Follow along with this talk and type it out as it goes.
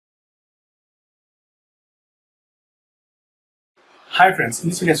Hi friends, in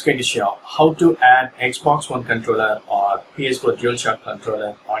this video I'm going to show how to add Xbox One controller or PS4 Dualshock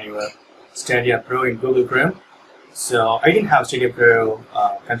controller on your Stadia Pro in Google Chrome. So I didn't have Stadia Pro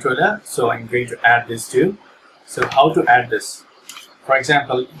controller, so I'm going to add this too. So how to add this? For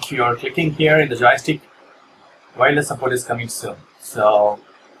example, if you are clicking here in the joystick, wireless support is coming soon. So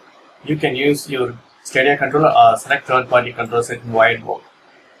you can use your Stadia controller or select third-party controllers in wired mode.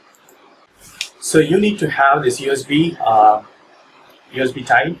 So you need to have this USB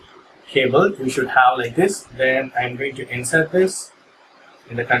type cable. You should have like this. Then I'm going to insert this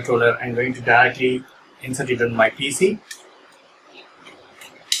in the controller. I'm going to directly insert it on my PC.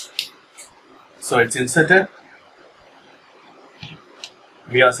 So it's inserted.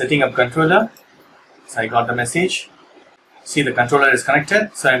 We are setting up controller. So I got the message. See, the controller is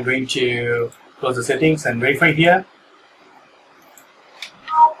connected. So I'm going to close the settings and verify here.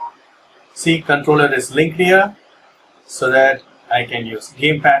 See, controller is linked here so that I can use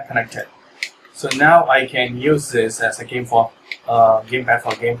gamepad connected. So now I can use this as a gamepad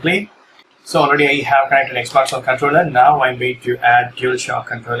for gameplay. So already I have connected Xbox One controller. Now I'm going to add Dualshock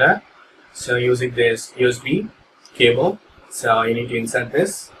controller. So using this USB cable. So you need to insert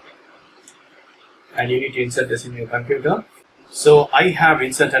this, and you need to insert this in your computer. So I have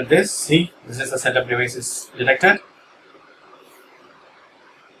inserted this. See, this is the setup device is detected.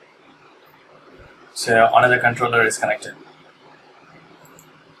 So another controller is connected.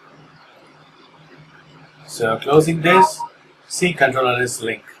 So closing this, see, controller is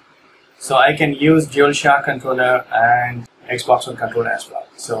linked. So I can use Dualshock controller and Xbox One controller as well.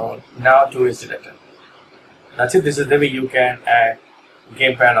 So now 2 is detected. That's it. This is the way you can add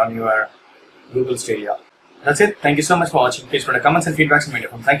gamepad on your Google Stadia. That's it. Thank you so much for watching. Please put the comments and feedbacks in the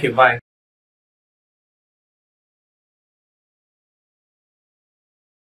video. Thank you. Bye.